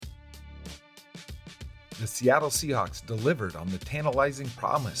the Seattle Seahawks delivered on the tantalizing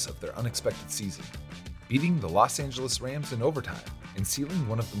promise of their unexpected season, beating the Los Angeles Rams in overtime and sealing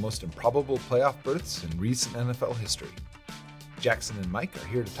one of the most improbable playoff berths in recent NFL history. Jackson and Mike are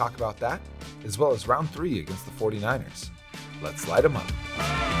here to talk about that, as well as round 3 against the 49ers. Let's light them up.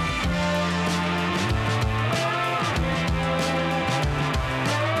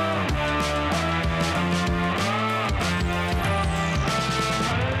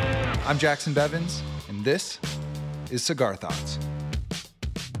 I'm Jackson Bevins, and this is Cigar Thoughts.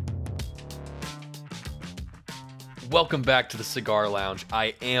 Welcome back to the Cigar Lounge.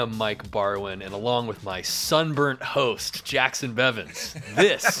 I am Mike Barwin, and along with my sunburnt host, Jackson Bevins,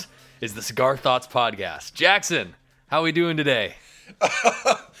 this is the Cigar Thoughts Podcast. Jackson, how are we doing today?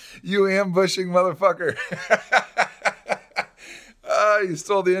 You ambushing motherfucker. You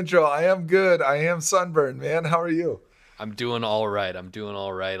stole the intro. I am good. I am sunburned, man. How are you? I'm doing all right.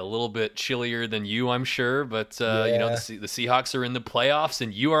 A little bit chillier than you, I'm sure, but you know, the Seahawks are in the playoffs,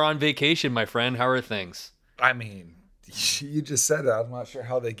 and you are on vacation, my friend. How are things? I mean, you just said it. I'm not sure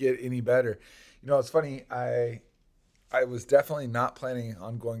how they get any better. You know, it's funny. I was definitely not planning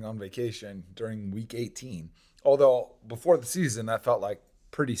on going on vacation during week 18. Although before the season, that felt like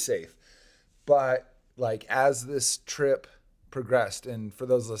pretty safe. But like as this trip progressed, and for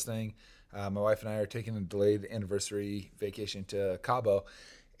those listening, my wife and I are taking a delayed anniversary vacation to Cabo,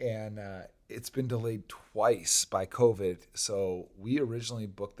 and it's been delayed twice by COVID. So we originally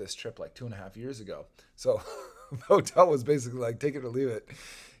booked this trip like 2.5 years ago. So the hotel was basically like, take it or leave it.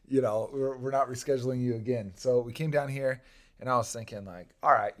 You know, we're not rescheduling you again. So we came down here, and I was thinking like,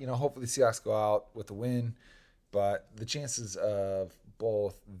 all right, you know, hopefully Seahawks go out with a win. But the chances of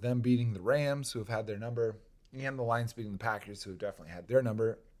both them beating the Rams, who have had their number, and the Lions beating the Packers, who have definitely had their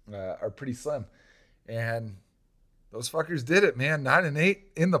number, are pretty slim. And those fuckers did it, man. 9-8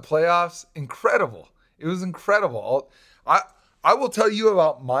 in the playoffs. Incredible. It was incredible. I will tell you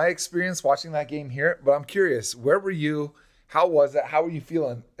about my experience watching that game here, but I'm curious, where were you? How was it? How were you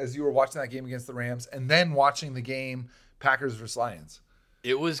feeling as you were watching that game against the Rams and then watching the game Packers versus Lions?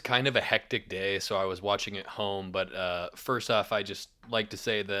 It was kind of a hectic day, so I was watching at home. But first off, I just like to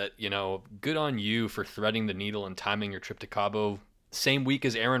say that, you know, good on you for threading the needle and timing your trip to Cabo same week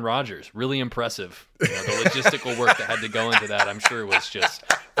as Aaron Rodgers. Really impressive. You know, the logistical work that had to go into that, I'm sure, was just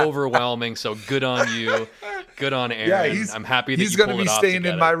overwhelming. So good on you. Good on Aaron. Yeah, I'm happy that he's you going to pulled be it off staying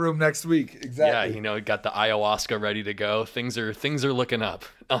together. in my room next week. Exactly. Yeah, you know, got the ayahuasca ready to go. Things are looking up.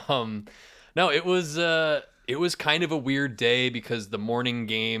 No, it was kind of a weird day because the morning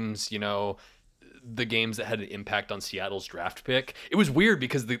games, you know, the games that had an impact on Seattle's draft pick. It was weird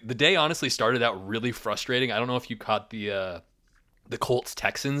because the day honestly started out really frustrating. I don't know if you caught the Colts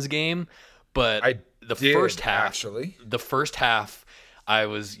Texans game, but the first half I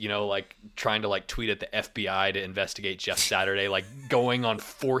was, you know, like trying to like tweet at the FBI to investigate Jeff Saturday, like going on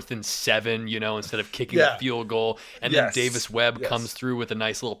 4th and 7, you know, instead of kicking a field goal. And then Davis Webb comes through with a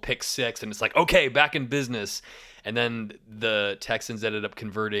nice little pick 6, and it's like, okay, back in business. And then the Texans ended up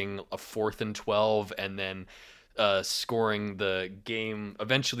converting a 4th and 12 and then scoring the game,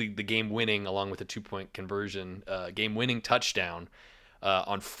 eventually the game winning, along with a 2-point conversion, game winning touchdown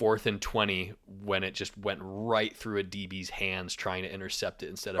on 4th and 20 when it just went right through a DB's hands trying to intercept it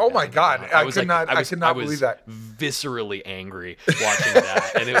instead of. Oh my God. I could not believe that. Viscerally angry watching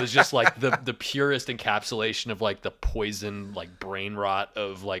that. And it was just like the purest encapsulation of like the poison, like brain rot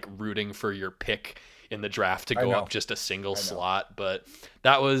of like rooting for your pick in the draft to go up just a single slot. But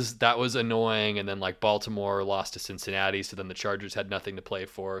that was annoying. And then like Baltimore lost to Cincinnati, so then the Chargers had nothing to play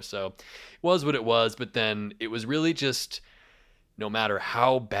for. So it was what it was. But then it was really just, no matter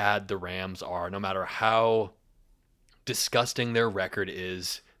how bad the Rams are, no matter how disgusting their record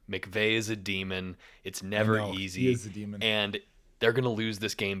is, McVay is a demon. It's never easy. He is a demon. And they're going to lose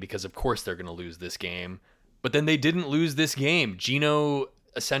this game because of course they're going to lose this game. But then they didn't lose this game. Geno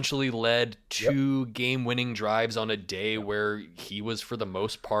essentially led 2 game-winning drives on a day where he was, for the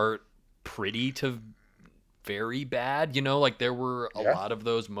most part, pretty to very bad. You know, like there were a lot of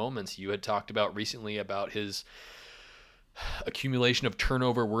those moments you had talked about recently about his accumulation of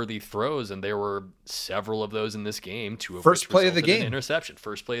turnover-worthy throws, and there were several of those in this game. 2 of first which play of the resulted in game, interception.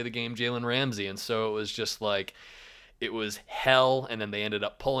 First play of the game, Jalen Ramsey, and so it was just like, it was hell, and then they ended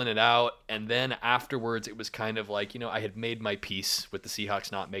up pulling it out. And then afterwards, it was kind of like, you know, I had made my peace with the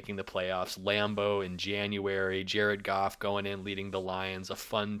Seahawks not making the playoffs. Lambeau in January, Jared Goff going in, leading the Lions, a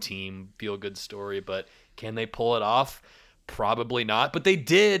fun team, feel-good story. But can they pull it off? Probably not, but they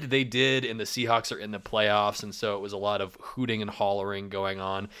did. They did, and the Seahawks are in the playoffs, and so it was a lot of hooting and hollering going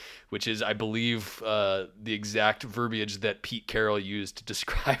on, which is, I believe, the exact verbiage that Pete Carroll used to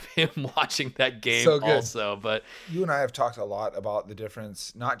describe him watching that game. So good. Also, but You and I have talked a lot about the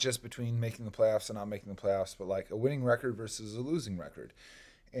difference, not just between making the playoffs and not making the playoffs, but like a winning record versus a losing record,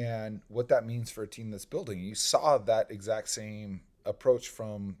 and what that means for a team that's building. You saw that exact same approach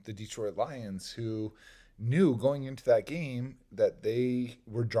from the Detroit Lions, who knew going into that game that they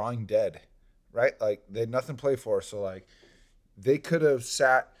were drawing dead, right? Like they had nothing to play for. So like they could have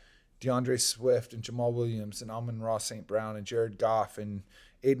sat DeAndre Swift and Jamal Williams and Amon-Ra St. Brown and Jared Goff and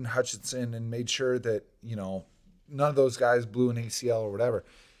Aiden Hutchinson and made sure that, none of those guys blew an ACL or whatever.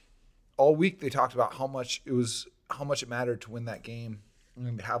 All week they talked about how much it mattered to win that game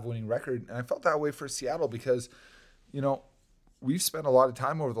and have a winning record. And I felt that way for Seattle because, we've spent a lot of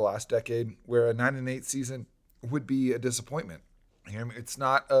time over the last decade where a 9-8 season would be a disappointment. It's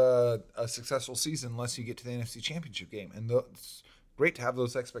not a successful season unless you get to the NFC Championship game. And it's great to have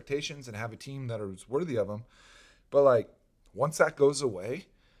those expectations and have a team that is worthy of them. But like once that goes away,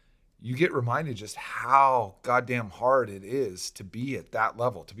 you get reminded just how goddamn hard it is to be at that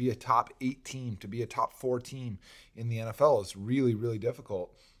level, to be a top 8 team, to be a top 4 team in the NFL is really, really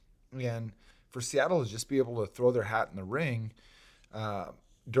difficult. And for Seattle to just be able to throw their hat in the ring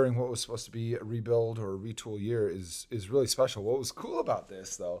during what was supposed to be a rebuild or a retool year is really special. What was cool about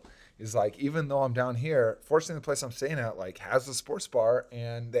this though is like, even though I'm down here, fortunately the place I'm staying at like has a sports bar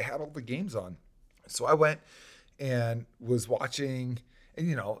and they had all the games on. So I went and was watching,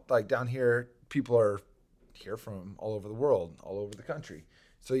 and like down here, people are here from all over the world, all over the country.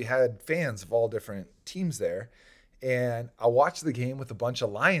 So you had fans of all different teams there. And I watched the game with a bunch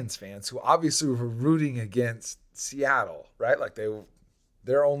of Lions fans who obviously were rooting against Seattle, right? Like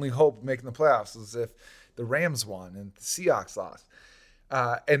their only hope of making the playoffs was if the Rams won and the Seahawks lost.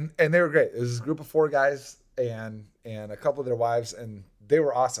 And they were great. It was a group of 4 guys and a couple of their wives, and they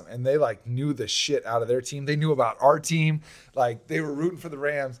were awesome. And they like knew the shit out of their team. They knew about our team. Like they were rooting for the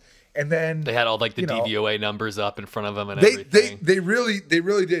Rams. And then they had all like the DVOA numbers up in front of them and everything. They really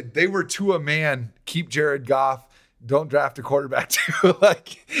did. They were to a man, keep Jared Goff. Don't draft a quarterback too.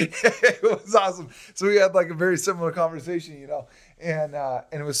 Like it was awesome. So we had like a very similar conversation, and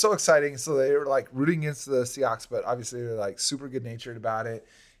it was so exciting. So they were like rooting against the Seahawks, but obviously they're like super good natured about it.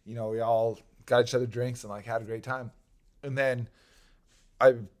 We all got each other drinks and like had a great time. And then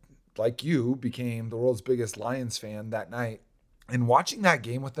I, like you, became the world's biggest Lions fan that night. And watching that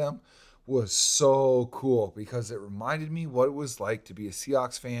game with them was so cool because it reminded me what it was like to be a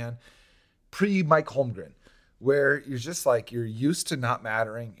Seahawks fan pre-Mike Holmgren, where you're just like, you're used to not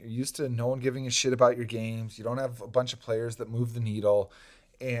mattering. You're used to no one giving a shit about your games. You don't have a bunch of players that move the needle.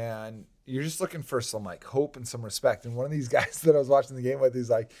 And you're just looking for some like hope and some respect. And one of these guys that I was watching the game with,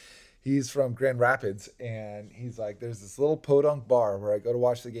 he's from Grand Rapids. And he's like, there's this little podunk bar where I go to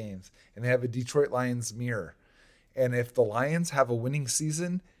watch the games. And they have a Detroit Lions mirror. And if the Lions have a winning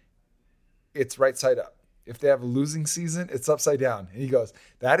season, it's right side up. If they have a losing season, it's upside down. And he goes,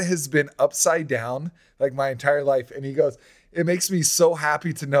 that has been upside down like my entire life. And he goes, it makes me so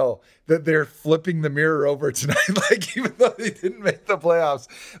happy to know that they're flipping the mirror over tonight. Like, even though they didn't make the playoffs,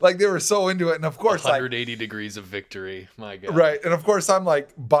 like they were so into it. And of course, 180 degrees of victory. My God. Right. And of course, I'm like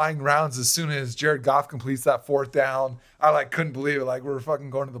buying rounds as soon as Jared Goff completes that 4th down. I like couldn't believe it. Like we're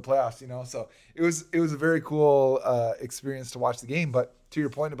fucking going to the playoffs, So it was a very cool experience to watch the game. But to your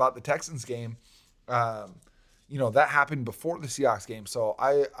point about the Texans game, that happened before the Seahawks game. So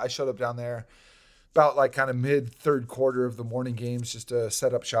I showed up down there about like kind of mid 3rd quarter of the morning games just to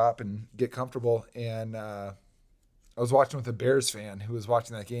set up shop and get comfortable. And I was watching with a Bears fan who was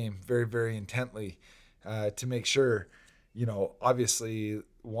watching that game very, very intently to make sure, obviously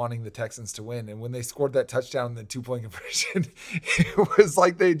wanting the Texans to win. And when they scored that touchdown in the 2-point conversion, it was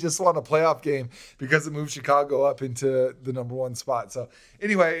like they just won a playoff game because it moved Chicago up into the number 1 spot. So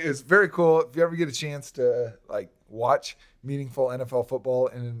anyway, it was very cool. If you ever get a chance to like watch meaningful NFL football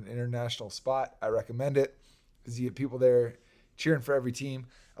in an international spot, I recommend it because you get people there cheering for every team.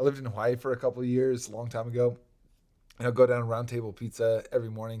 I lived in Hawaii for a couple of years, a long time ago. And I'll go down to Round Table Pizza every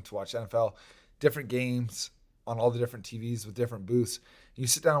morning to watch NFL, different games on all the different TVs with different booths. You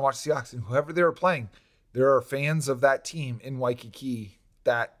sit down and watch Seahawks, and whoever they were playing, there are fans of that team in Waikiki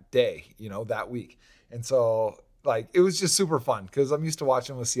that day, that week. And so, like, it was just super fun because I'm used to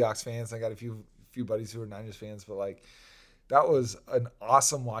watching with Seahawks fans. I got a few buddies who are Niners fans, but like, that was an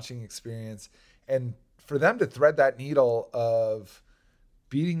awesome watching experience. And for them to thread that needle of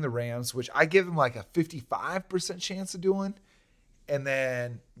beating the Rams, which I give them like a 55% chance of doing, and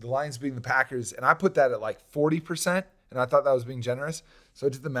then the Lions beating the Packers, and I put that at like 40%. and I thought that was being generous. So I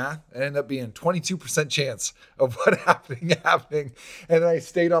did the math. It ended up being 22% chance of what happening. And I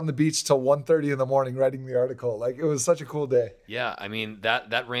stayed on the beach till 1:30 in the morning writing the article. Like, it was such a cool day. Yeah, I mean,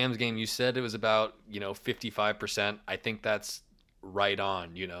 that Rams game, you said it was about, 55%. I think that's right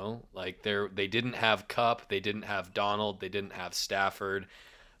on, Like, they didn't have Kupp, they didn't have Donald, they didn't have Stafford,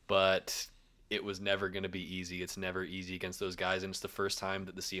 but it was never going to be easy. It's never easy against those guys, and it's the first time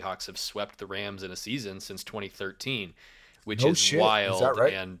that the Seahawks have swept the Rams in a season since 2013, which is wild. Is that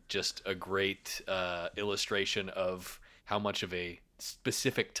right? And just a great illustration of how much of a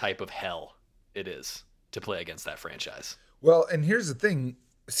specific type of hell it is to play against that franchise. Well, and here's the thing.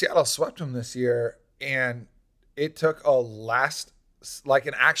 Seattle swept them this year, and it took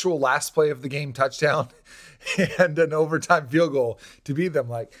an actual last play of the game touchdown and an overtime field goal to beat them.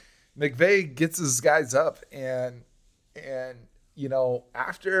 Like, McVay gets his guys up, and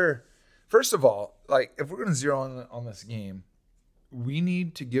after, first of all, like, if we're going to zero in on this game, we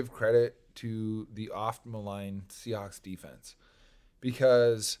need to give credit to the oft-maligned Seahawks defense,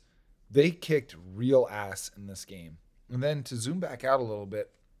 because they kicked real ass in this game. And then to zoom back out a little bit,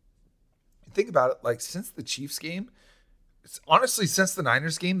 think about it, like, since the Chiefs game, honestly, since the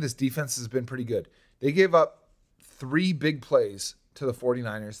Niners game, this defense has been pretty good. They gave up 3 big plays to the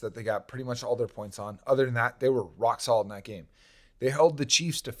 49ers that they got pretty much all their points on. Other than that, they were rock solid in that game. They held the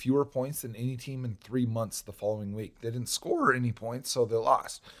Chiefs to fewer points than any team in 3 months the following week. They didn't score any points, so they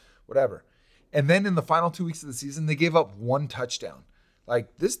lost. Whatever. And then in the final 2 weeks of the season, they gave up 1 touchdown.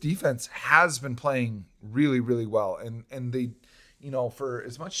 Like, this defense has been playing really, really well. And they, for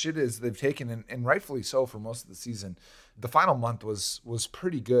as much shit as they've taken, and rightfully so for most of the season, the final month was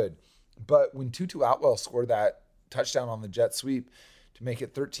pretty good. But when Tutu Atwell scored that touchdown on the jet sweep to make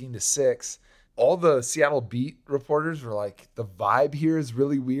it 13-6, all the Seattle beat reporters were like, the vibe here is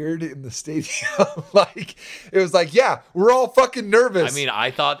really weird in the stadium. Like, it was like, yeah, we're all fucking nervous. I mean,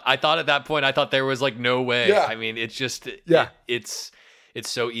 I thought at that point, I thought there was like no way. Yeah. I mean, it's just, it's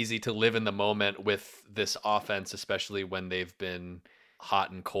so easy to live in the moment with this offense, especially when they've been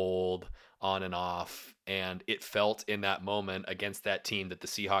hot and cold, on and off. And it felt in that moment against that team that the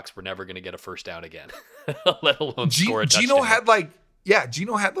Seahawks were never going to get a first down again, let alone score a touchdown.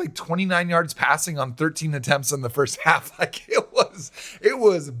 Geno had like 29 yards passing on 13 attempts in the first half. Like, it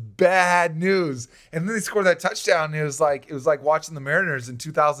was bad news. And then they scored that touchdown. It was like watching the Mariners in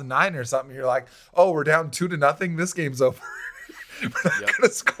 2009 or something. You're like, oh, we're down 2-0. This game's over. We're not going to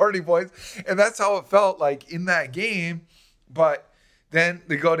score any points. And that's how it felt like in that game. But then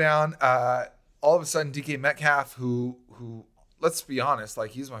they go down. All of a sudden, DK Metcalf, who let's be honest,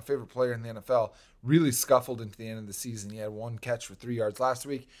 like, he's my favorite player in the NFL, really scuffled into the end of the season. He had 1 catch for 3 yards last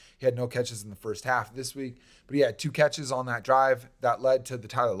week. He had no catches in the first half this week, but he had 2 catches on that drive that led to the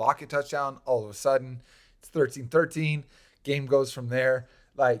Tyler Lockett touchdown. All of a sudden, it's 13-13. Game goes from there.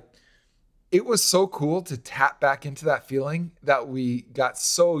 Like, it was so cool to tap back into that feeling that we got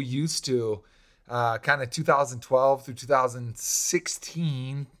so used to kind of 2012 through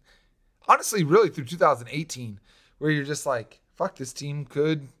 2016, honestly, really through 2018, where you're just like, fuck, this team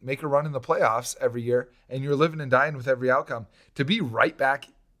could make a run in the playoffs every year, and you're living and dying with every outcome. To be right back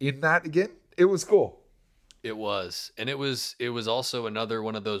in that again, it was cool. It was. And it was also another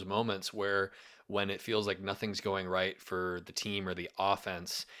one of those moments where when it feels like nothing's going right for the team or the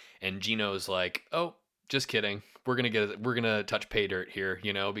offense, and Geno's like, oh, just kidding. We're gonna touch pay dirt here,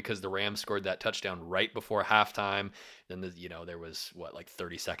 because the Rams scored that touchdown right before halftime. Then there was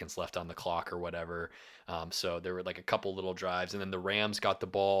 30 seconds left on the clock or whatever. So there were like a couple little drives, and then the Rams got the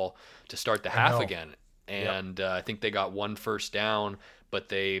ball to start the half again. And I think they got 1 first down, but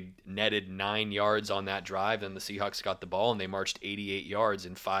they netted 9 yards on that drive. Then the Seahawks got the ball and they marched 88 yards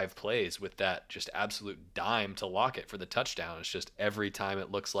in 5 plays with that just absolute dime to Lockett for the touchdown. It's just every time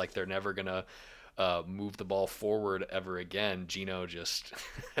it looks like they're never gonna move the ball forward ever again, Geno just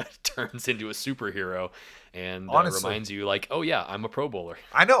turns into a superhero and reminds you like, oh yeah, I'm a Pro Bowler.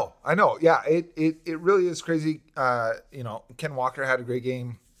 I know. Yeah, it really is crazy. Ken Walker had a great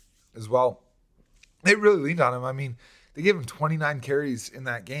game as well. They really leaned on him. I mean, they gave him 29 carries in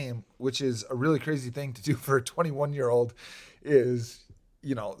that game, which is a really crazy thing to do for a 21-year-old is,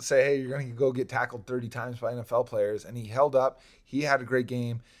 say, hey, you're going to go get tackled 30 times by NFL players. And he held up. He had a great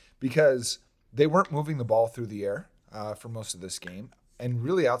game because they weren't moving the ball through the air for most of this game. And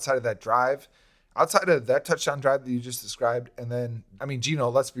really outside of that touchdown drive that you just described, and then, I mean, Geno,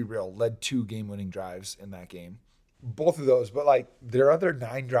 let's be real, led 2 game-winning drives in that game. Both of those. But, like, their other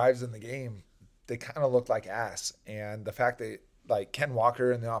 9 drives in the game, they kind of looked like ass. And the fact that, like, Ken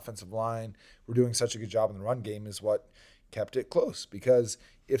Walker and the offensive line were doing such a good job in the run game is what kept it close. Because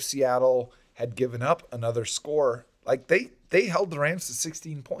if Seattle had given up another score Like they held the Rams to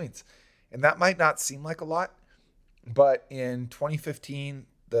 16 points. And that might not seem like a lot, but in 2015,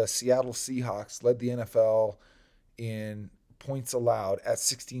 the Seattle Seahawks led the NFL in points allowed at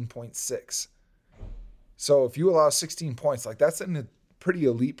 16.6. So if you allow 16 points, like that's a pretty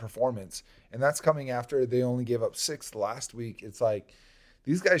elite performance. And that's coming after they only gave up 6 last week. It's like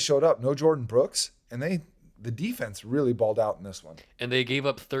these guys showed up, no Jordan Brooks, and the defense really balled out in this one. And they gave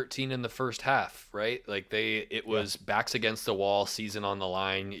up 13 in the first half, right? Like it was backs against the wall, season on the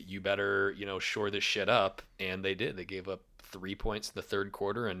line. You better, shore this shit up. And they did. They gave up 3 points in the third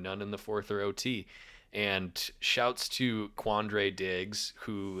quarter and none in the fourth or OT. And shouts to Quandre Diggs,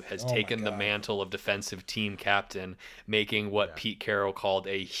 who has taken the mantle of defensive team captain, making what Pete Carroll called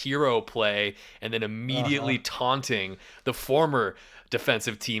a hero play, and then immediately taunting the former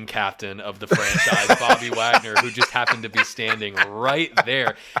defensive team captain of the franchise, Bobby Wagner, who just happened to be standing right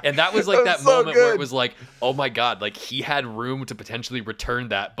there. And that was like that moment where it was like, oh my God, like he had room to potentially return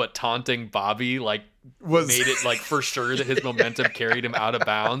that, but taunting Bobby made it like for sure that his momentum carried him out of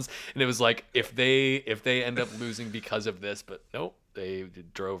bounds. And it was like, if they end up losing because of this, but nope, they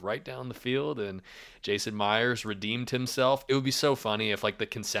drove right down the field and Jason Myers redeemed himself. It would be so funny if like the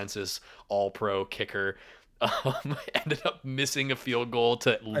consensus all-pro kicker ended up missing a field goal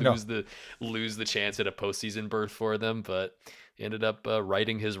to lose the chance at a postseason berth for them, but ended up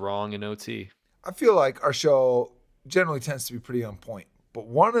righting his wrong in OT. I feel like our show generally tends to be pretty on point, but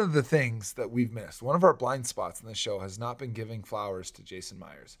one of the things that we've missed, one of our blind spots in the show, has not been giving flowers to Jason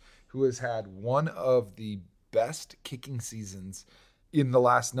Myers, who has had one of the best kicking seasons in the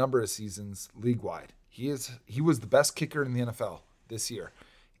last number of seasons league-wide. He was the best kicker in the NFL this year,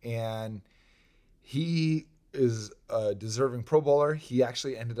 and he is a deserving Pro Bowler. He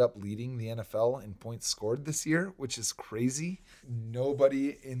actually ended up leading the NFL in points scored this year, which is crazy.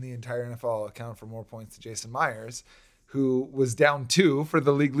 Nobody in the entire NFL accounted for more points than Jason Myers, who was down 2 for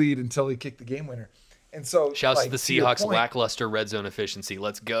the league lead until he kicked the game winner. And so shouts to the Seahawks lackluster red zone efficiency.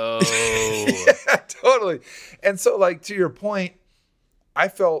 Let's go. Yeah, totally. And so to your point, I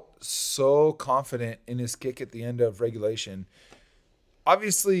felt so confident in his kick at the end of regulation.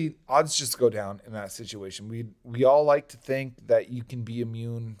 Obviously, odds just go down in that situation. We all like to think that you can be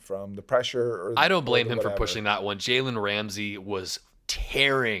immune from the pressure. I don't blame him for pushing that one. Jalen Ramsey was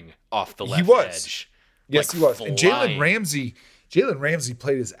tearing off the left edge. Yes, he was. And Jalen Ramsey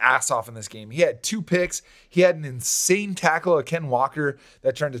played his ass off in this game. He had 2 picks. He had an insane tackle of Ken Walker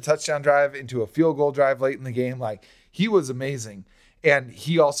that turned a touchdown drive into a field goal drive late in the game. He was amazing. And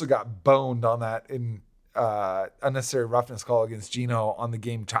he also got boned on that in unnecessary roughness call against Geno on the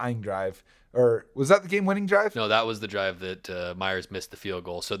game tying drive. Or was that the game winning drive? No, that was the drive that Myers missed the field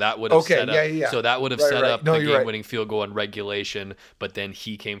goal. So that would have set up. So that would have set up the game winning field goal in regulation. But then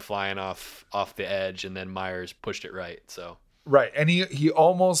he came flying off the edge, and then Myers pushed it right. So right, and he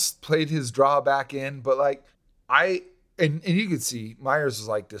almost played his draw back in, but and you could see Myers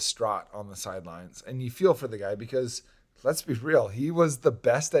was distraught on the sidelines, and you feel for the guy because let's be real, he was the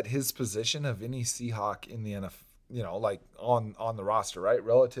best at his position of any Seahawk in the NFL, on the roster, right?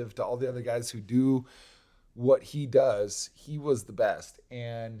 Relative to all the other guys who do what he does, he was the best.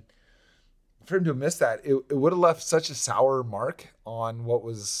 And for him to miss that, it would have left such a sour mark on what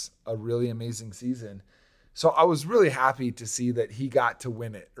was a really amazing season. So I was really happy to see that he got to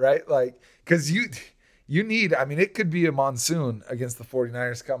win it, right? Because you need, it could be a monsoon against the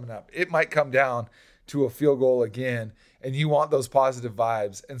 49ers coming up. It might come down to a field goal again, and you want those positive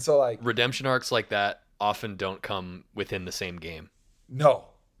vibes. And so redemption arcs like that often don't come within the same game. No,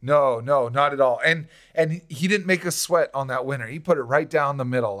 not at all. And he didn't make us sweat on that winner. He put it right down the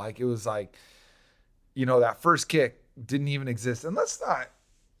middle. It was that first kick didn't even exist. And let's not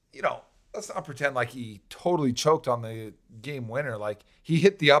pretend like he totally choked on the game winner. He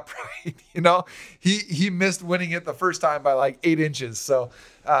hit the upright, he missed winning it the first time by 8 inches. So,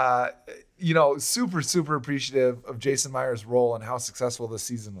 super, super appreciative of Jason Myers' role and how successful this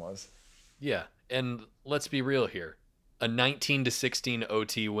season was. Yeah. And let's be real here. A 19-16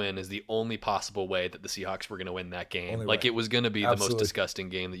 OT win is the only possible way that the Seahawks were going to win that game. It was going to be the most disgusting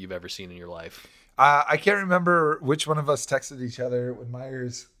game that you've ever seen in your life. I can't remember which one of us texted each other when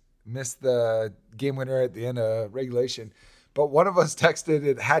Myers missed the game winner at the end of regulation, but one of us texted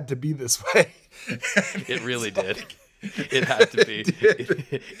it had to be this way. It really did. It had to be.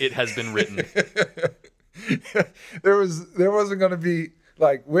 It has been written. There wasn't going to be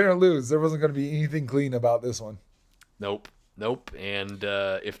win or lose. There wasn't going to be anything clean about this one. Nope. And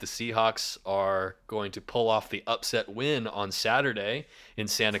if the Seahawks are going to pull off the upset win on Saturday in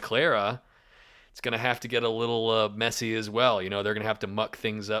Santa Clara, it's going to have to get a little messy as well. They're going to have to muck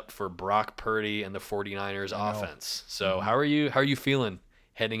things up for Brock Purdy and the 49ers offense. So how are you feeling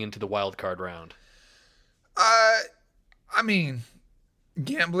heading into the wild card round? I mean,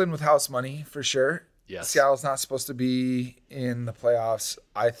 gambling with house money for sure. Yes. Seattle's not supposed to be in the playoffs.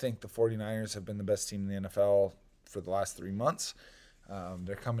 I think the 49ers have been the best team in the NFL for the last 3 months.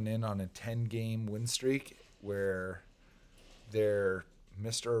 They're coming in on a 10-game win streak where their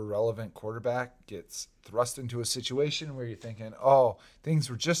Mr. Irrelevant quarterback gets thrust into a situation where you're thinking, oh, things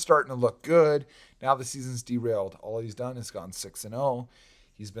were just starting to look good. Now the season's derailed. All he's done is gone 6-0.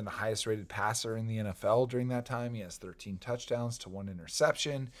 He's been the highest rated passer in the NFL during that time. He has 13 touchdowns to 1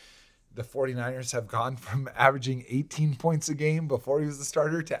 interception. The 49ers have gone from averaging 18 points a game before he was the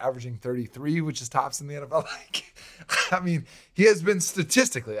starter to averaging 33, which is tops in the NFL. I mean, he has been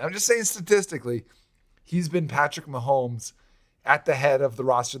I'm just saying statistically, he's been Patrick Mahomes at the head of the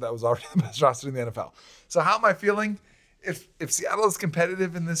roster that was already the best roster in the NFL. So how am I feeling? If Seattle is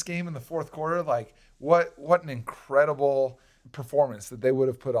competitive in this game in the fourth quarter, like what an incredible performance that they would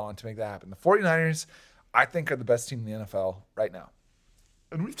have put on to make that happen. The 49ers, I think, are the best team in the NFL right now.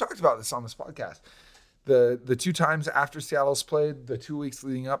 And we've talked about this on this podcast. The 2 times after Seattle's played, the 2 weeks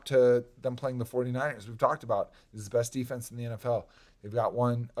leading up to them playing the 49ers, we've talked about this is the best defense in the NFL. They've got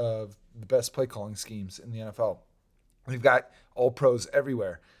one of the best play calling schemes in the NFL. We've got all pros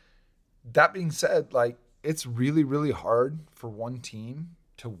everywhere. That being said, like, it's really, really hard for one team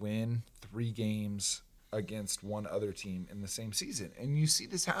to win 3 games against one other team in the same season. And you see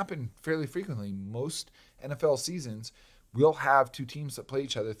this happen fairly frequently. Most NFL seasons, we'll have 2 teams that play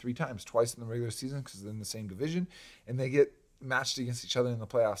each other 3 times, twice in the regular season because they're in the same division, and they get matched against each other in the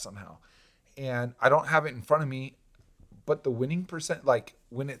playoffs somehow. And I don't have it in front of me, but the winning percent, like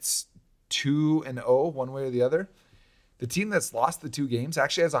when it's 2-0 one way or the other, the team that's lost the 2 games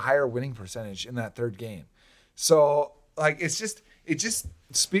actually has a higher winning percentage in that 3rd game. So like it just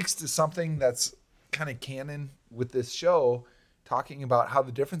speaks to something that's kind of canon with this show, talking about how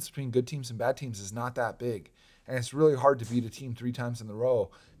the difference between good teams and bad teams is not that big. And it's really hard to beat a team 3 times in a row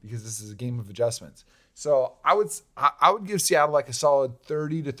because this is a game of adjustments. So I would give Seattle like a solid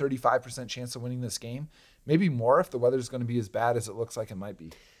 30 to 35% chance of winning this game. Maybe more if the weather's going to be as bad as it looks like it might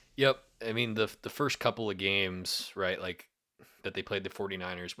be. Yep. I mean, the first couple of games, right, like that they played the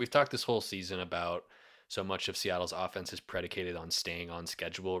 49ers, we've talked this whole season about so much of Seattle's offense is predicated on staying on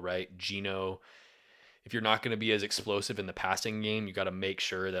schedule, right? Geno, if you're not going to be as explosive in the passing game, you got to make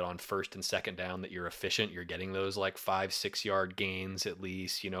sure that on 1st and 2nd down that you're efficient. You're getting those like 5-6 yard gains at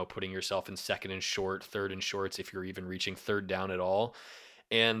least, putting yourself in 2nd and short, 3rd and shorts if you're even reaching 3rd down at all.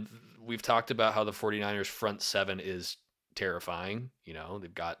 And we've talked about how the 49ers front 7 is terrifying.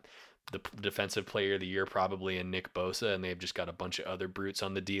 They've got the defensive player of the year probably in Nick Bosa, and they've just got a bunch of other brutes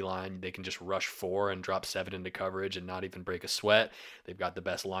on the D-line. They can just rush 4 and drop 7 into coverage and not even break a sweat. They've got the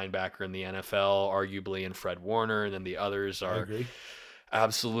best linebacker in the NFL, arguably, in Fred Warner, and then the others are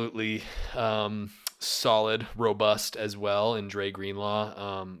absolutely solid, robust as well in Dre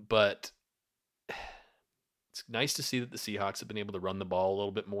Greenlaw. But it's nice to see that the Seahawks have been able to run the ball a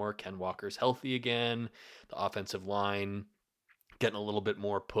little bit more. Ken Walker's healthy again. The offensive line getting a little bit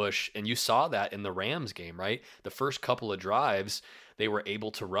more push. And you saw that in the Rams game, right? The first couple of drives, they were able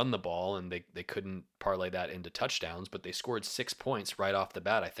to run the ball and they couldn't parlay that into touchdowns, but they scored 6 points right off the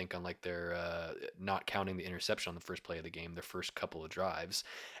bat, I think, on like their, not counting the interception on the first play of the game, their first couple of drives.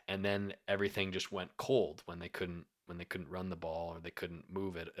 And then everything just went cold when they couldn't run the ball or they couldn't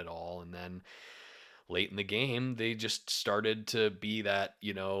move it at all. And then late in the game, they just started to be that,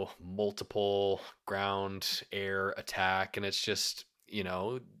 multiple ground air attack. And it's just,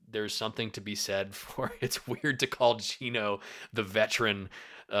 there's something to be said for, it's weird to call Geno the veteran,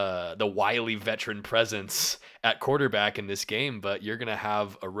 the wily veteran presence at quarterback in this game, but you're going to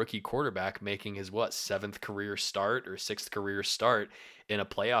have a rookie quarterback making his 7th career start or 6th career start in a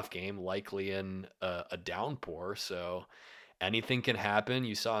playoff game, likely in a downpour. So anything can happen.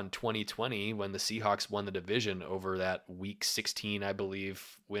 You saw in 2020 when the Seahawks won the division over that week 16, I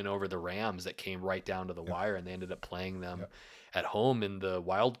believe, win over the Rams that came right down to the wire, and they ended up playing them at home in the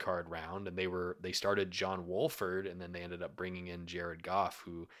wild card round. And they started John Wolford, and then they ended up bringing in Jared Goff,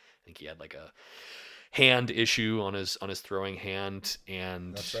 who I think he had like a hand issue on his throwing hand,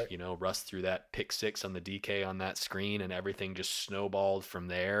 and Russ threw that pick 6 on the DK on that screen, and everything just snowballed from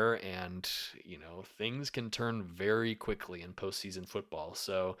there. And things can turn very quickly in postseason football.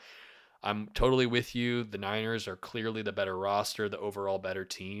 So I'm totally with you. The Niners are clearly the better roster, the overall better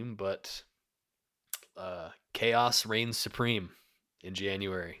team, but chaos reigns supreme in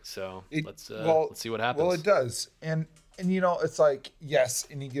January. So let's see what happens. Well, it does. And And it's like, yes,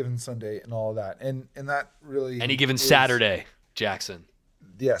 any given Sunday and all of that. And that really Any given Saturday, Jackson.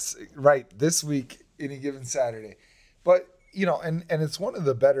 Yes, right. This week, any given Saturday. But, and it's one of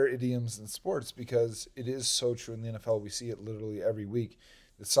the better idioms in sports because it is so true in the NFL. We see it literally every week.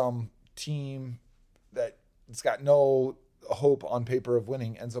 That some team that it's got no hope on paper of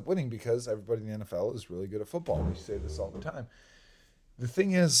winning ends up winning because everybody in the NFL is really good at football. We say this all the time. The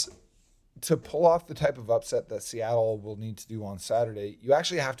thing is, to pull off the type of upset that Seattle will need to do on Saturday, you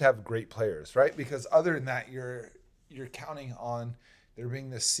actually have to have great players, right? Because other than that, you're counting on there being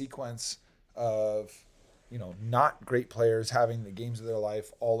this sequence of, not great players having the games of their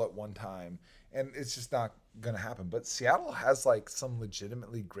life all at one time. And it's just not going to happen. But Seattle has like some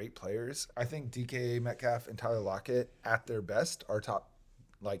legitimately great players. I think DK Metcalf and Tyler Lockett at their best are top,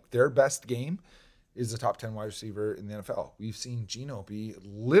 like their best game is a top 10 wide receiver in the NFL. We've seen Geno be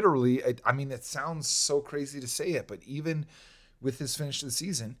literally, I mean, it sounds so crazy to say it, but even with his finish of the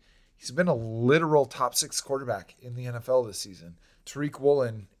season, he's been a literal top 6 quarterback in the NFL this season. Tariq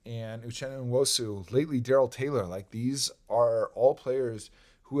Woolen and Uchenna Nwosu, lately Darrell Taylor, like these are all players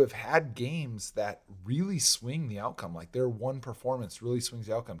who have had games that really swing the outcome. Like their one performance really swings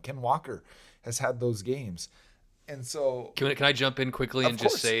the outcome. Ken Walker has had those games. And so can I jump in quickly and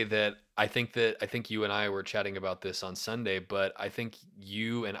just course. say that I think you and I were chatting about this on Sunday, but I think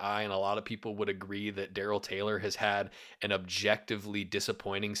you and I and a lot of people would agree that Darrell Taylor has had an objectively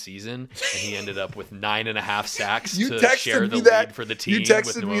disappointing season, and he ended up with 9.5 sacks to share the lead for the team. You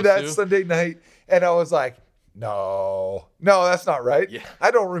texted me that Sunday night, and I was like, no, that's not right. Yeah.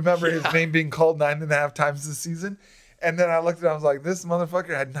 I don't remember his name being called 9.5 times this season. And then I looked at it, I was like, this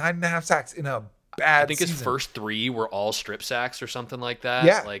motherfucker had 9.5 sacks in a bad I think season. His first 3 were all strip sacks or something like that.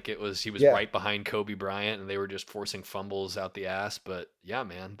 Yeah. Like he was right behind Kobe Bryant, and they were just forcing fumbles out the ass. But yeah,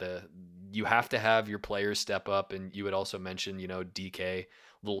 man, you have to have your players step up. And you had also mentioned, DK, a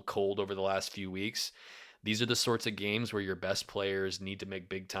little cold over the last few weeks. These are the sorts of games where your best players need to make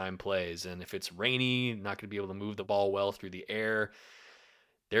big time plays. And if it's rainy, not going to be able to move the ball well through the air,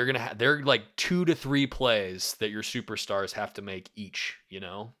 they're like 2 to 3 plays that your superstars have to make each,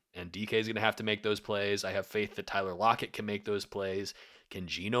 and DK is going to have to make those plays. I have faith that Tyler Lockett can make those plays. Can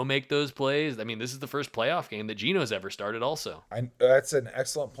Geno make those plays? I mean, this is the first playoff game that Geno's ever started also. That's an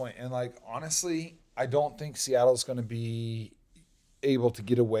excellent point. And like, honestly, I don't think Seattle's going to be able to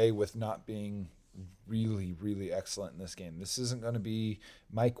get away with not being really, really excellent in this game. This isn't going to be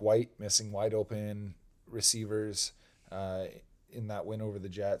Mike White missing wide open receivers in that win over the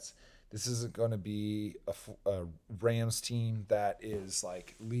Jets. This isn't going to be a Rams team that is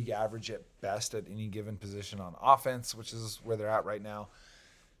like league average at best at any given position on offense, which is where they're at right now.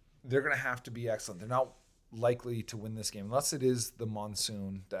 They're going to have to be excellent. They're not likely to win this game unless it is the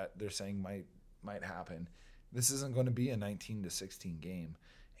monsoon that they're saying might happen. This isn't going to be a 19-16 game.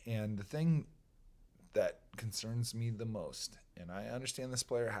 And the thing that concerns me the most, and I understand this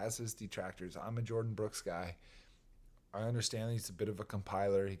player has his detractors. I'm a Jordan Brooks guy. I understand he's a bit of a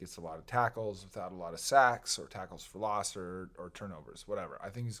compiler. He gets a lot of tackles without a lot of sacks or tackles for loss or turnovers, whatever. I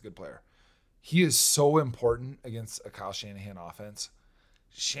think he's a good player. He is so important against a Kyle Shanahan offense.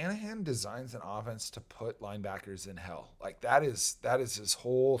 Shanahan designs an offense to put linebackers in hell. Like that is his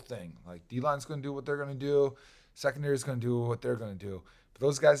whole thing. Like D-line's going to do what they're going to do. Secondary is going to do what they're going to do. But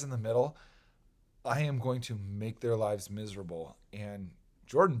those guys in the middle, I am going to make their lives miserable. And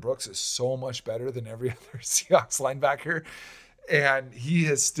Jordan Brooks is so much better than every other Seahawks linebacker, and he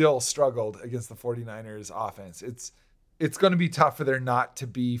has still struggled against the 49ers offense. It's going to be tough for there not to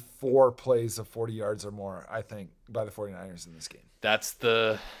be 4 plays of 40 yards or more, I think, by the 49ers in this game. That's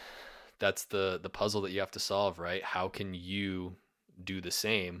the puzzle that you have to solve, right? How can you do the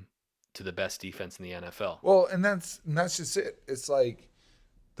same to the best defense in the NFL? Well, and that's just it. It's like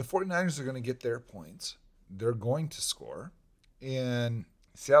the 49ers are going to get their points. They're going to score, and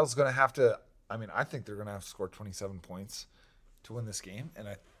Seattle's going to have to, I think they're going to have to score 27 points to win this game. And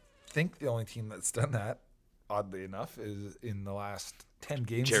I think the only team that's done that, oddly enough, is in the last 10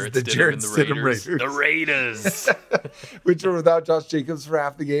 games Jarrett is the Jarrett Stidham Raiders. Raiders. The Raiders. Which were without Josh Jacobs for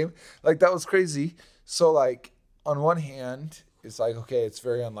half the game. Like, that was crazy. So, like, on one hand, it's like, okay, it's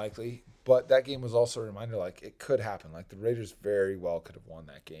very unlikely. But that game was also a reminder, like, it could happen. Like, the Raiders very well could have won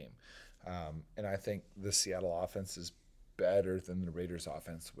that game. And I think the Seattle offense is better than the Raiders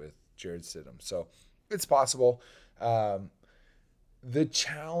offense with Jarrett Stidham. So it's possible. The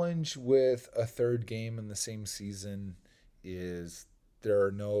challenge with a third game in the same season is there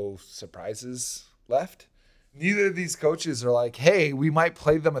are no surprises left. Neither of these coaches are like, hey, we might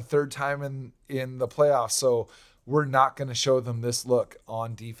play them a third time in the playoffs, so we're not going to show them this look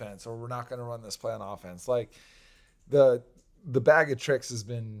on defense, or we're not going to run this play on offense. Like, the bag of tricks has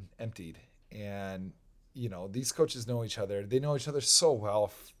been emptied, and these coaches know each other. They know each other so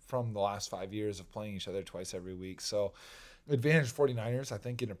well from the last 5 years of playing each other twice every week. So advantage 49ers, I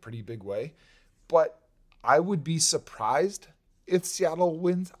think, in a pretty big way. But I would be surprised if Seattle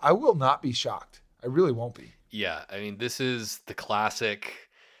wins. I will not be shocked. I really won't be. Yeah, I mean, this is the classic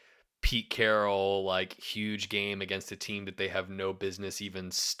Pete Carroll, like, huge game against a team that they have no business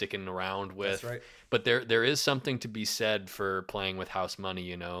even sticking around with. That's right. But there is something to be said for playing with house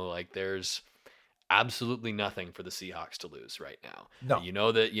money, like there's absolutely nothing for the Seahawks to lose right now. No. You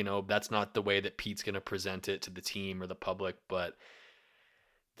know that, that's not the way that Pete's going to present it to the team or the public, but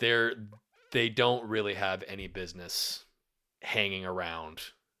they don't really have any business hanging around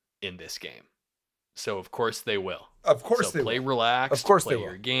in this game. So of course they will. Of course they play will. relaxed. Of course play they will.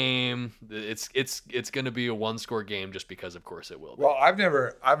 your game. It's going to be a 1-score game just because of course it will be. Well, I've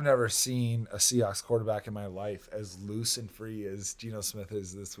never seen a Seahawks quarterback in my life as loose and free as Geno Smith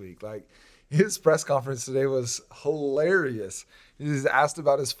is this week. Like, his press conference today was hilarious. He was asked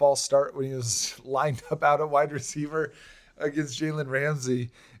about his false start when he was lined up out at wide receiver against Jalen Ramsey.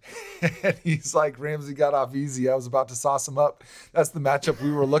 And he's like, Ramsey got off easy. I was about to sauce him up. That's the matchup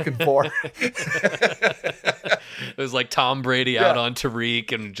we were looking for. It was like Tom Brady out on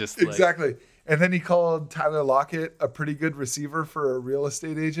Tariq and just like... Exactly. And then he called Tyler Lockett a pretty good receiver for a real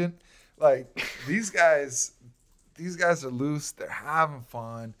estate agent. Like, these guys are loose. They're having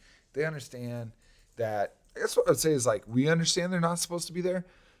fun. They understand that. I guess what I'd say is, like, we understand they're not supposed to be there,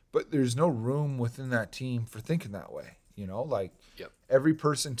 but there's no room within that team for thinking that way. Like, Yep. Every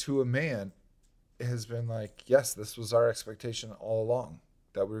person to a man has been like, yes, this was our expectation all along,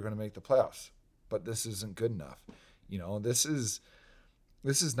 that we were going to make the playoffs, but this isn't good enough. This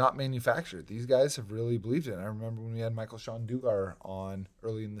is not manufactured. These guys have really believed it. And I remember when we had Michael Sean Dugar on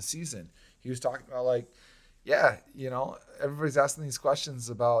early in the season, he was talking about, like, yeah, everybody's asking these questions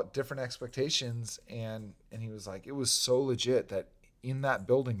about different expectations. And he was like, it was so legit that in that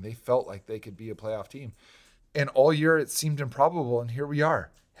building, they felt like they could be a playoff team. And all year it seemed improbable. And here we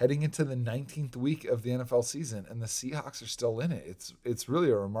are heading into the 19th week of the NFL season, and the Seahawks are still in it. It's really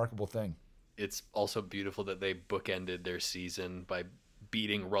a remarkable thing. It's also beautiful that they bookended their season by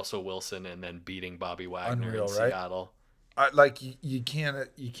beating Russell Wilson and then beating Bobby Wagner Unreal, in right? Seattle. Like, you can't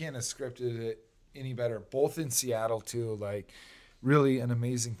have scripted it any better. Both in Seattle too. Like, really an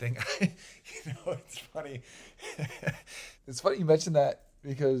amazing thing. It's funny. It's funny you mentioned that,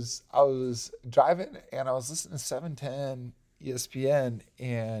 because I was driving and I was listening to 710 ESPN,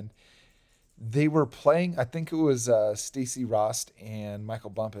 and they were playing, I think it was Stacey Rost and Michael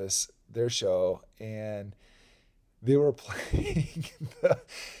Bumpus, their show, and they were playing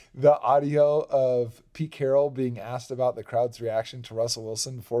the audio of Pete Carroll being asked about the crowd's reaction to Russell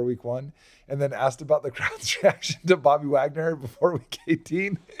Wilson before week 1, and then asked about the crowd's reaction to Bobby Wagner before week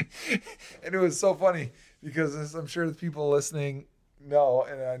 18. And it was so funny because, as I'm sure the people listening know,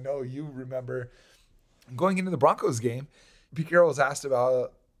 and I know you remember, going into the Broncos game, Pete Carroll was asked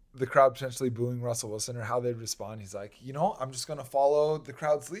about the crowd potentially booing Russell Wilson or how they'd respond. He's like, I'm just going to follow the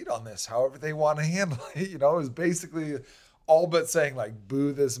crowd's lead on this, however they want to handle it. It was basically all but saying, like,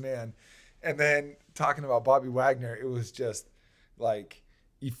 boo this man. And then talking about Bobby Wagner, it was just like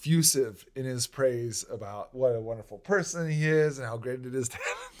effusive in his praise about what a wonderful person he is and how great it is to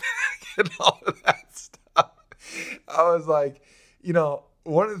have him back and all of that stuff. I was like,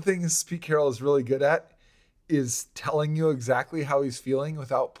 one of the things Pete Carroll is really good at is telling you exactly how he's feeling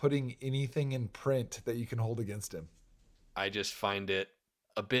without putting anything in print that you can hold against him. I just find it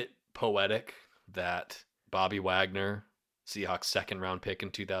a bit poetic that Bobby Wagner, Seahawks second round pick in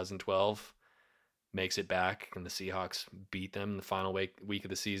 2012, makes it back and the Seahawks beat them in the final week of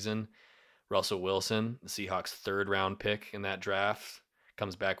the season. Russell Wilson, the Seahawks third round pick in that draft,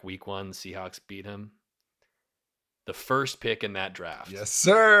 comes back week 1, the Seahawks beat him. The first pick in that draft, yes,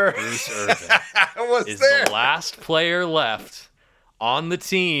 sir, Bruce Irvin, is the last player left on the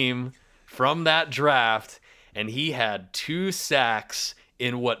team from that draft, and he had 2 sacks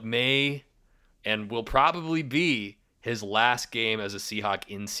in what may and will probably be his last game as a Seahawk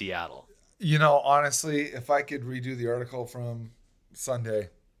in Seattle. Honestly, if I could redo the article from Sunday,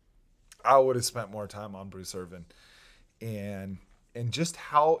 I would have spent more time on Bruce Irvin and just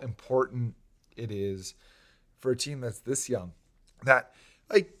how important it is for a team that's this young. That,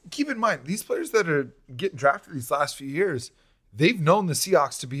 like, keep in mind, these players that are getting drafted these last few years, they've known the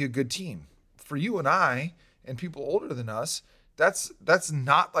Seahawks to be a good team. For you and I and people older than us, that's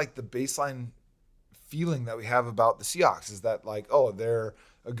not like the baseline feeling that we have about the Seahawks, is that, like, oh, they're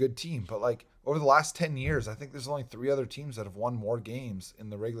a good team. But, like, over the last 10 years, I think there's only 3 other teams that have won more games in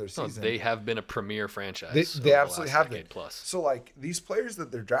the regular season. They have been a premier franchise. They absolutely have been. Plus. So, like, these players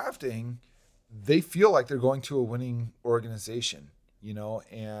that they're drafting, they feel like they're going to a winning organization, you know,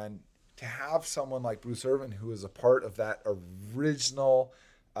 and to have someone like Bruce Irvin, who is a part of that original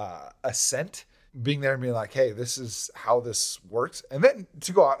ascent, being there and being like, hey, this is how this works. And then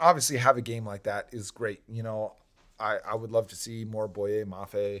to go out and obviously have a game like that is great. You know, I would love to see more Boye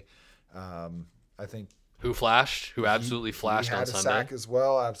Mafe. I think who absolutely flashed on Sunday. He had a sack as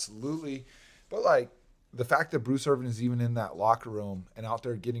well, absolutely. But like the fact that Bruce Irvin is even in that locker room and out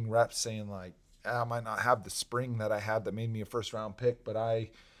there getting reps, saying like, I might not have the spring that I had that made me a first round pick, but I've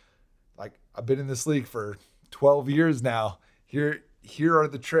been in this league for 12 years now. Here are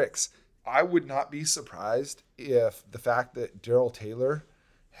the tricks. I would not be surprised if the fact that Darrell Taylor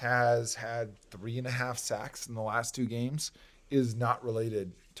has had 3.5 sacks in the last 2 games is not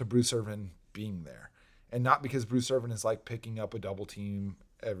related to Bruce Irvin being there. And not because Bruce Irvin is like picking up a double team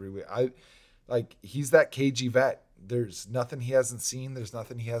every week. He's that cagey vet. There's nothing he hasn't seen. There's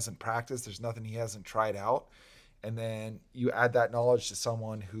nothing he hasn't practiced. There's nothing he hasn't tried out. And then you add that knowledge to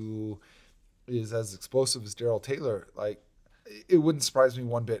someone who is as explosive as Darrell Taylor. Like, it wouldn't surprise me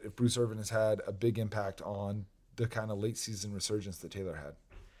one bit if Bruce Irvin has had a big impact on the kind of late season resurgence that Taylor had.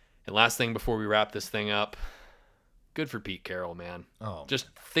 And last thing before we wrap this thing up, good for Pete Carroll, man. Oh, just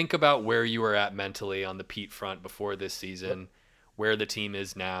think about where you were at mentally on the Pete front before this season, where the team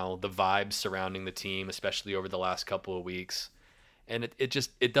is now, the vibes surrounding the team, especially over the last couple of weeks. And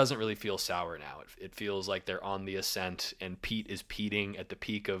it doesn't really feel sour now. It feels like they're on the ascent, and Pete is Peting at the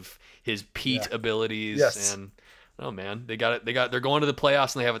peak of his Pete abilities. Yes. And oh man, they're going to the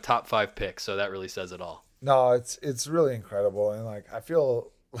playoffs and they have a top 5 pick. So that really says it all. No, it's really incredible. And like, I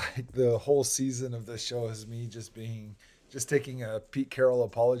feel like the whole season of this show is me just taking a Pete Carroll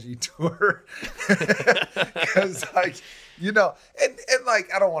apology tour. Because like, you know, and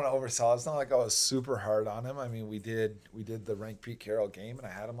like, I don't want to oversell it. It's not like I was super hard on him. I mean, we did the ranked Pete Carroll game and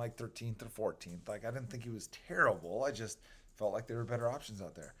I had him like 13th or 14th. Like, I didn't think he was terrible. I just felt like there were better options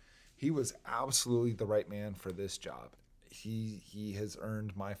out there. He was absolutely the right man for this job. He has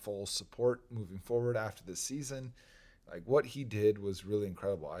earned my full support moving forward after this season. Like, what he did was really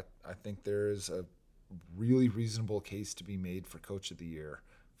incredible. I think there is a really reasonable case to be made for Coach of the Year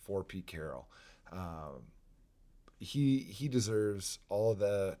for Pete Carroll. He deserves all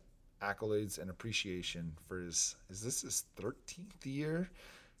the accolades and appreciation for is this his 13th year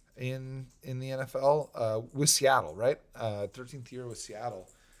in the NFL with Seattle, right? 13th year with Seattle.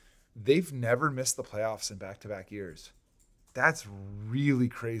 They've never missed the playoffs in back-to-back years. That's really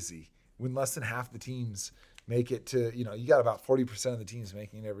crazy when less than half the teams make it to, you know, you got about 40% of the teams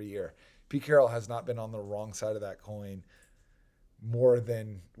making it every year. Pete Carroll has not been on the wrong side of that coin more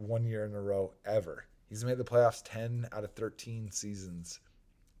than 1 year in a row ever. He's made the playoffs 10 out of 13 seasons.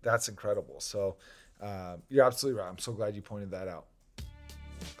 That's incredible. So you're absolutely right. I'm so glad you pointed that out.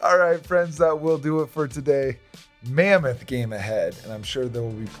 All right, friends, that will do it for today. Mammoth game ahead, and I'm sure there will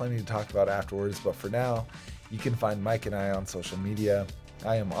be plenty to talk about afterwards. But for now, you can find Mike and I on social media.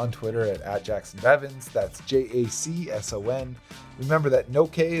 I am on Twitter at @JacksonBevins. That's JACSON. Remember that no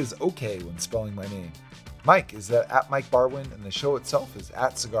K is okay when spelling my name. Mike is at Mike Barwin, and the show itself is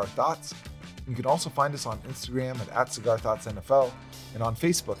 @Cigar Thoughts. You can also find us on Instagram at Cigar Thoughts NFL and on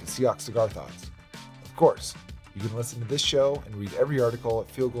Facebook at Seahawks Cigar Thoughts. Of course, you can listen to this show and read every article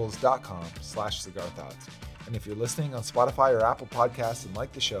at fieldgoals.com/Cigar Thoughts. And if you're listening on Spotify or Apple Podcasts and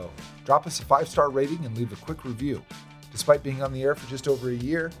like the show, drop us a 5-star rating and leave a quick review. Despite being on the air for just over a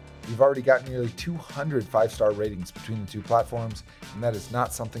year, we've already got nearly 200 5-star ratings between the two platforms, and that is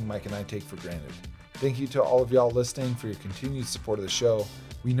not something Mike and I take for granted. Thank you to all of y'all listening for your continued support of the show.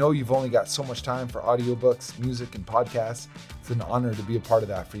 We know you've only got so much time for audiobooks, music, and podcasts. It's an honor to be a part of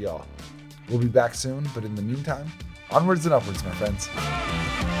that for y'all. We'll be back soon, but in the meantime, onwards and upwards, my friends.